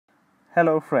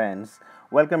Hello friends,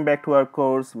 welcome back to our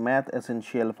course Math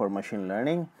Essential for Machine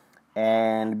Learning.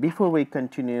 And before we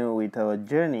continue with our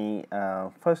journey,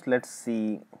 first let's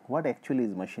see what actually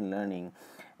is machine learning,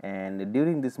 and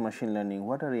during this machine learning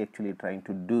what are we actually trying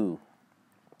to do,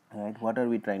 right? What are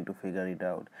we trying to figure it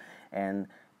out? And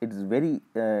it's very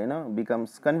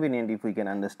becomes convenient if we can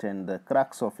understand the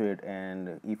crux of it,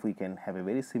 and if we can have a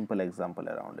very simple example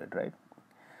around it, right?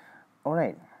 All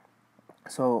right.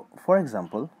 So, for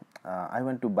example, I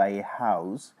want to buy a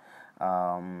house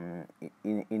in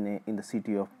the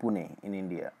city of Pune in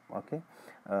India. Okay,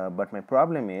 but my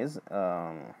problem is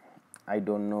I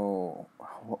don't know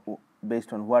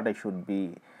based on what I should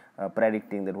be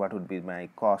predicting that what would be my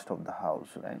cost of the house,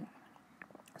 right?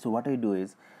 So what I do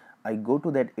is I go to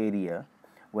that area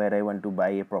where I want to buy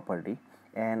a property,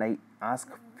 and I ask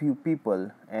few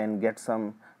people and get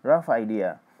some rough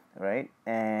idea, right?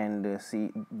 And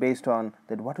see based on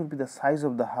that what would be the size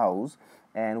of the house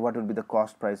and what would be the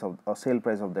cost price of or sale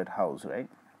price of that house, right?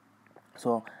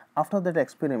 So after that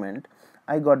experiment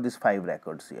I got these 5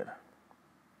 records here.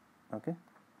 Okay,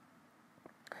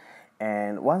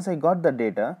 and once I got the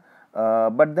data,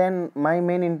 but then my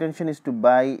main intention is to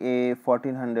buy a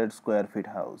 1400 square feet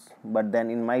house, but then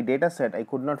in my data set I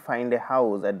could not find a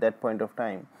house at that point of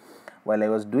time while I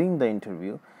was doing the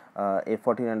interview, a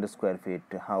 1400 square feet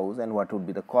house, and what would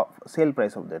be the sale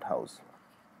price of that house,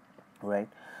 right?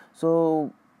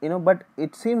 So but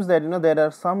it seems that there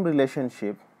are some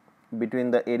relationship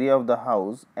between the area of the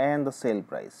house and the sale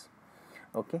price.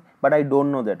 Okay, but I don't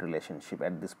know that relationship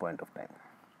at this point of time.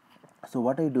 So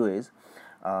what I do is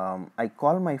I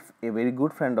call a very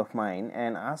good friend of mine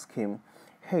and ask him,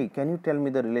 hey, can you tell me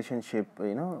the relationship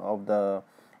of the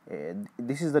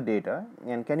this is the data,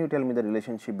 and can you tell me the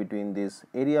relationship between this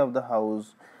area of the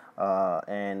house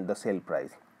and the sale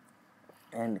price?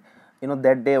 And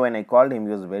that day when I called him,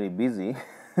 he was very busy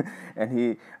and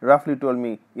he roughly told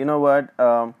me, you know what,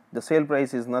 the sale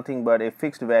price is nothing but a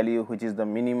fixed value, which is the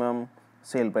minimum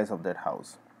sale price of that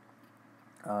house.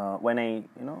 When I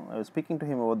was speaking to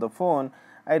him over the phone,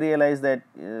 I realized that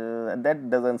that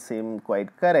doesn't seem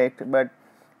quite correct, but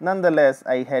nonetheless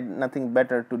I had nothing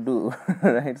better to do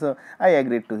right? So I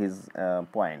agreed to his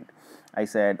point. I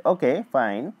said, okay,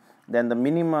 fine, then the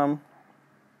minimum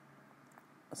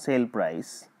sale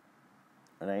price,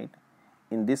 right,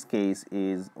 in this case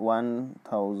is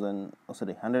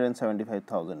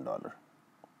 $175,000,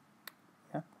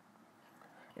 yeah,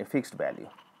 a fixed value.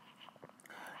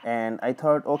 And I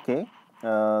thought, okay,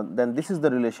 then this is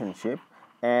the relationship,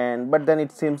 and but then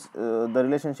it seems the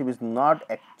relationship is not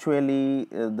actually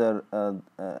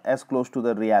as close to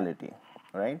the reality,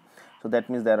 right? So that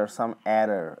means there are some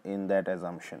error in that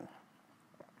assumption.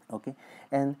 Okay,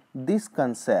 and this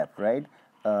concept, right,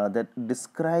 that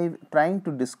trying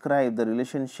to describe the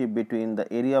relationship between the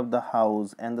area of the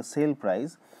house and the sale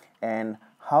price, and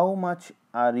how much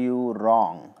are you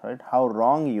wrong, right, how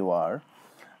wrong you are,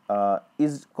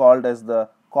 is called as the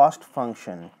cost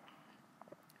function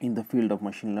in the field of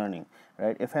machine learning,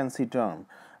 right? A fancy term,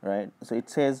 right? So it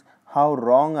says how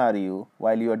wrong are you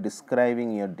while you are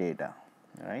describing your data,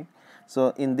 right?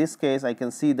 So in this case I can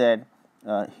see that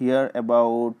here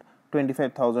about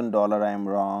 $25,000 I am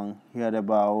wrong, here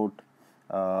about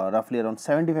roughly around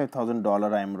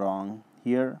 $75,000 I am wrong,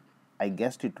 here I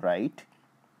guessed it right,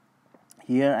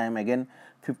 here I am again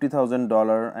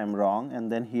 $50,000 I am wrong,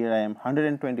 and then here I am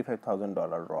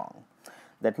 $125,000 wrong.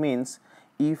 That means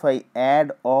if I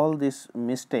add all these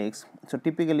mistakes, so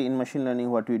typically in machine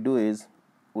learning what we do is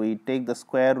we take the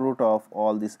square root of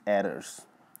all these errors.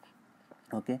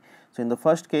 Okay, so in the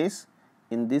first case,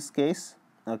 in this case,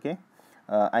 okay,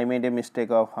 I made a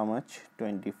mistake of how much?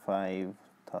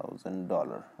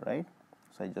 $25,000, right?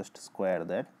 So I just square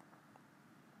that.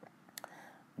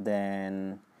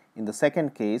 Then in the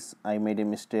second case I made a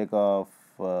mistake of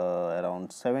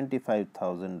around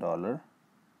 $75,000.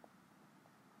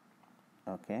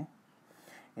 Okay,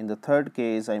 in the third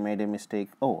case I made a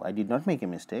mistake. Oh, I did not make a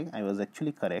mistake, I was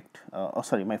actually correct. Oh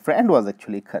sorry, my friend was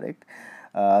actually correct.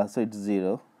 So it's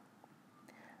 0.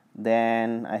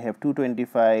 Then I have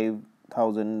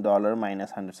 $225,000 minus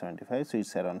 175, so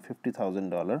it's around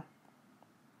 $50,000.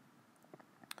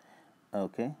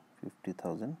 Okay,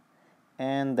 50,000,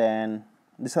 and then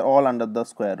these are all under the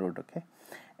square root. Okay,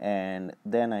 and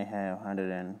then I have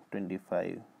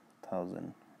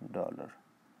 $125,000.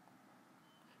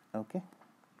 Okay,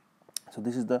 so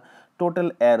this is the total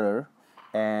error,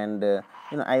 and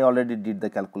I already did the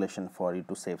calculation for you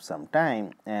to save some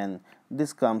time, and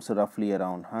this comes roughly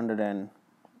around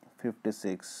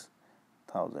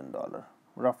 $156,000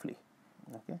 roughly.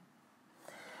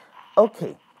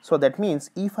 Okay, So that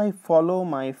means if I follow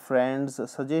my friend's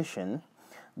suggestion,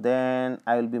 then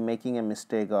I will be making a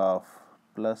mistake of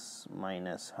plus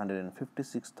minus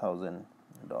 $156,000.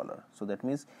 So that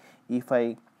means if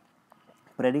I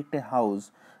predict a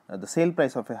house, the sale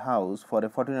price of a house for a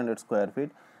 1400 square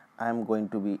feet, I am going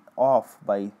to be off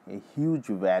by a huge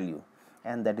value,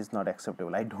 and that is not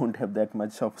acceptable. I don't have that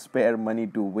much of spare money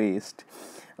to waste.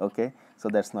 Okay, so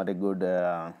that's not a good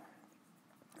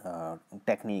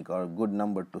technique or good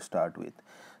number to start with.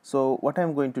 So what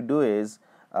I'm going to do is,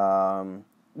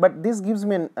 but this gives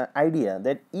me an idea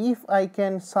that if I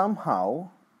can somehow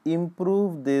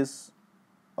improve this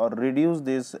or reduce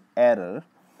this error,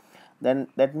 then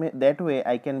that way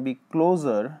I can be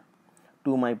closer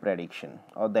to my prediction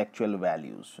or the actual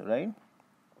values, right?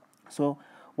 So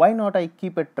why not I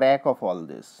keep a track of all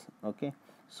this? Okay,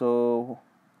 so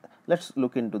let's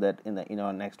look into that in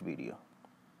our next video.